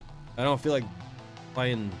I don't feel like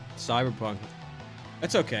playing Cyberpunk.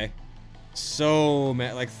 That's okay. So,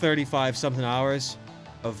 like 35 something hours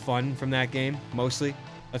of fun from that game, mostly.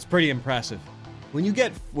 That's pretty impressive. When you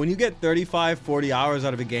get 35, 40 hours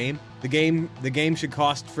out of a game, the game should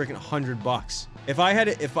cost freaking $100.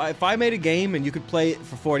 If I made a game and you could play it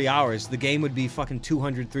for 40 hours, the game would be fucking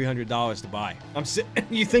 $200, $300 to buy.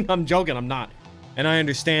 You think I'm joking? I'm not. And I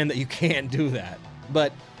understand that you can't do that.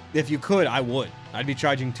 But if you could, I would. I'd be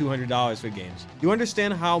charging $200 for games. You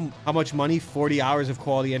understand how much money 40 hours of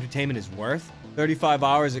quality entertainment is worth? 35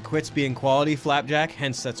 hours it quits being quality, Flapjack.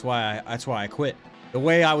 Hence, that's why I quit. The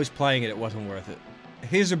way I was playing it, it wasn't worth it.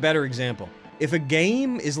 Here's a better example. If a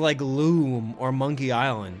game is like Loom or Monkey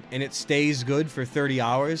Island and it stays good for 30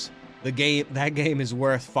 hours, that game is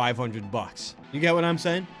worth $500. You get what I'm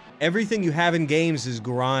saying? Everything you have in games is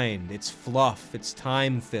grind, it's fluff, it's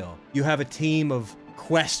time fill. You have a team of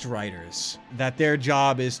quest writers that their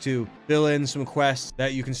job is to fill in some quests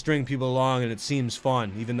that you can string people along and it seems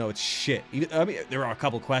fun, even though it's shit. I mean, there are a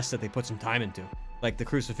couple quests that they put some time into, like the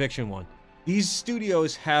crucifixion one. These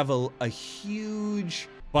studios have a huge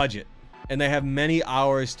budget, and they have many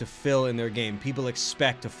hours to fill in their game. People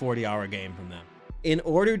expect a 40-hour game from them. In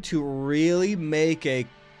order to really make a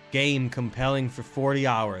game compelling for 40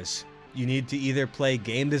 hours, you need to either play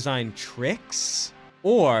game design tricks,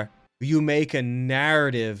 or you make a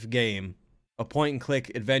narrative game, a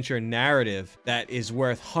point-and-click adventure narrative that is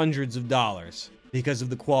worth hundreds of dollars because of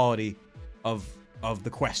the quality of the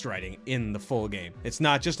quest writing in the full game. It's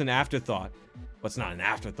not just an afterthought. Well, it's not an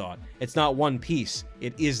afterthought. It's not one piece.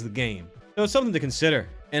 It is the game. So it's something to consider.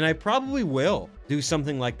 And I probably will do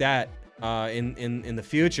something like that in the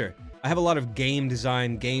future. I have a lot of game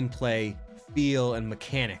design, gameplay, feel, and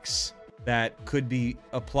mechanics that could be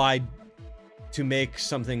applied to make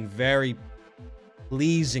something very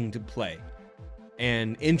pleasing to play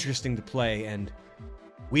and interesting to play and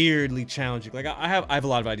weirdly challenging. Like I have a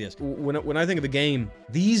lot of ideas. When I think of a game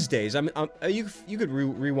these days, I mean, you could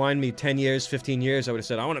rewind me 10 years, 15 years. I would have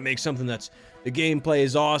said, I want to make something that's the gameplay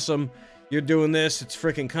is awesome. You're doing this. It's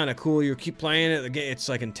freaking kind of cool. You keep playing it. It's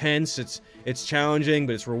like intense. It's challenging,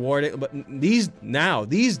 but it's rewarding. But these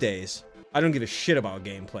days, I don't give a shit about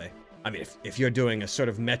gameplay. I mean, if you're doing a sort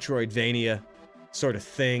of Metroidvania sort of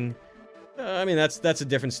thing, I mean, that's a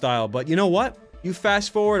different style. But you know what? You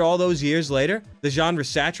fast forward all those years later, the genre's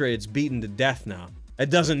saturated, it's beaten to death now. It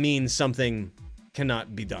doesn't mean something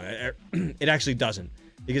cannot be done. It actually doesn't.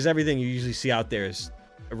 Because everything you usually see out there is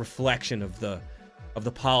a reflection of the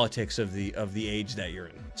politics of the age that you're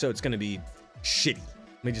in. So it's gonna be shitty.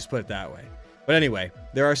 Let me just put it that way. But anyway,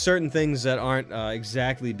 there are certain things that aren't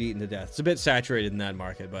exactly beaten to death. It's a bit saturated in that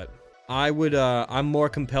market, but I'm more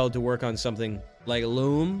compelled to work on something like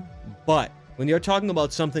Loom. But when you're talking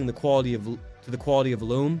about something the quality of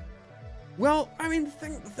Loom, well, I mean,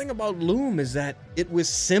 the thing about Loom is that it was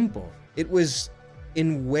simple. It was,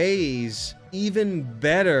 in ways, even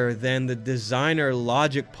better than the designer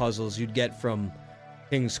logic puzzles you'd get from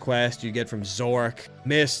King's Quest, you'd get from Zork,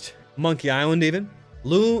 Myst, Monkey Island even.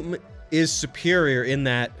 Loom is superior in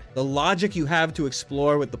that the logic you have to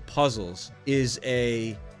explore with the puzzles is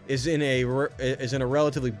in a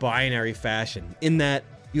relatively binary fashion, in that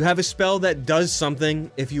you have a spell that does something.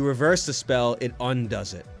 If you reverse the spell, it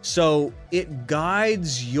undoes it. So it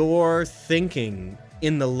guides your thinking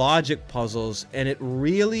in the logic puzzles, and it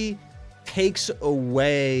really takes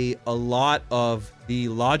away a lot of the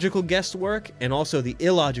logical guesswork and also the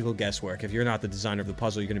illogical guesswork. If you're not the designer of the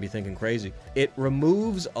puzzle, you're going to be thinking crazy. It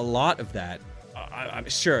removes a lot of that. I'm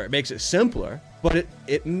sure it makes it simpler, but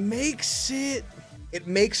it makes it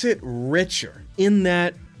richer in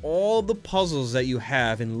that all the puzzles that you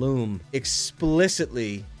have in Loom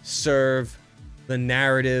explicitly serve the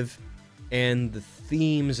narrative and the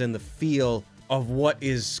themes and the feel of what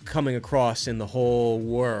is coming across in the whole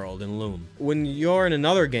world in Loom. When you're in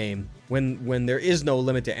another game, when there is no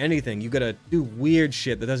limit to anything, you gotta do weird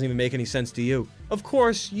shit that doesn't even make any sense to you. Of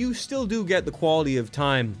course, you still do get the quality of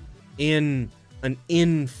time in an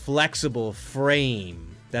inflexible frame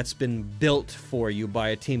that's been built for you by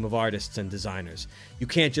a team of artists and designers. You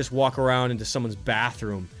can't just walk around into someone's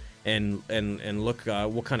bathroom and look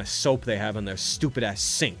what kind of soap they have in their stupid-ass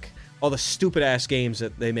sink. All the stupid-ass games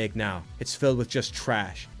that they make now. It's filled with just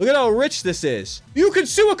trash. Look at how rich this is. You can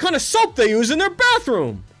see what kind of soap they use in their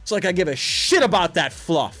bathroom. It's like I give a shit about that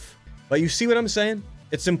fluff. But you see what I'm saying?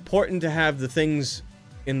 It's important to have the things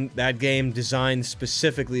in that game designed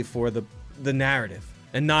specifically for the narrative.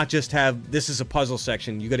 And not just have, this is a puzzle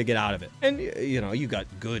section, you gotta get out of it. And, you know, you got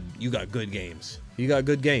good games. You got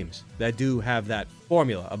good games that do have that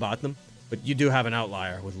formula about them, but you do have an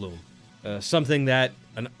outlier with Loom. Something that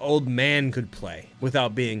an old man could play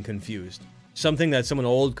without being confused. Something that someone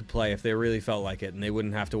old could play if they really felt like it, and they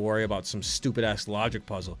wouldn't have to worry about some stupid-ass logic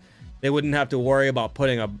puzzle. They wouldn't have to worry about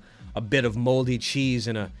putting a bit of moldy cheese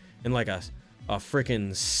in like a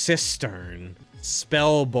freaking cistern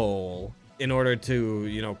spell bowl in order to,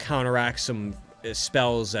 you know, counteract some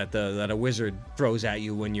spells that a wizard throws at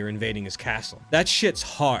you when you're invading his castle. That shit's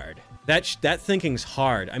hard. That thinking's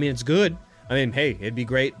hard. I mean, it's good. I mean, hey, it'd be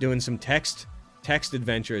great doing some text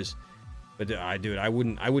adventures, but dude, I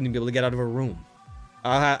wouldn't be able to get out of a room.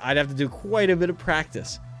 I'd have to do quite a bit of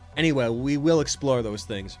practice. Anyway, we will explore those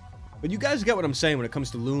things. But you guys get what I'm saying when it comes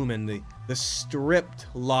to Loom and the stripped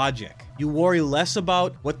logic. You worry less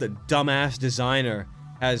about what the dumbass designer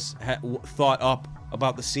has thought up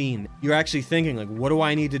about the scene. You're actually thinking, like, what do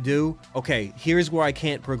I need to do? Okay, here's where I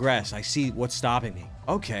can't progress. I see what's stopping me.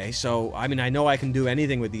 Okay, so, I mean, I know I can do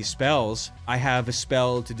anything with these spells. I have a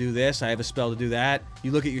spell to do this, I have a spell to do that.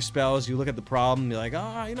 You look at your spells, you look at the problem, you're like,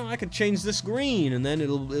 oh, you know, I could change this green, and then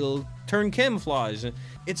it'll turn camouflage.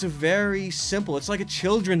 It's a very simple, it's like a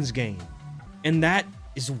children's game. And that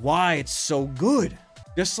is why it's so good.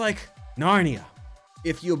 Just like Narnia.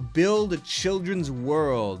 If you build a children's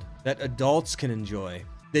world that adults can enjoy,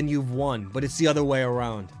 then you've won. But it's the other way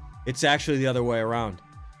around. It's actually the other way around.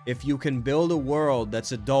 If you can build a world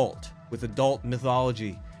that's adult, with adult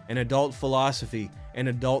mythology, and adult philosophy, and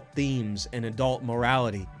adult themes, and adult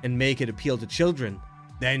morality, and make it appeal to children,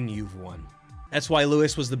 then you've won. That's why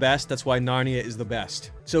Lewis was the best, that's why Narnia is the best.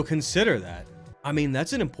 So consider that. I mean,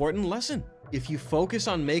 that's an important lesson. If you focus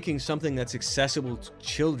on making something that's accessible to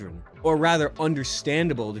children, or rather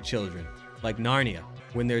understandable to children, like Narnia,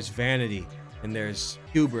 when there's vanity, and there's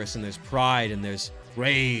hubris, and there's pride, and there's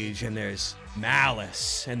rage, and there's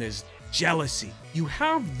malice, and there's jealousy. You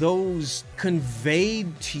have those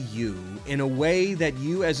conveyed to you in a way that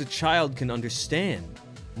you as a child can understand,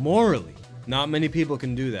 morally. Not many people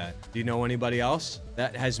can do that. Do you know anybody else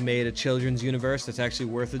that has made a children's universe that's actually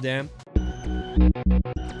worth a damn?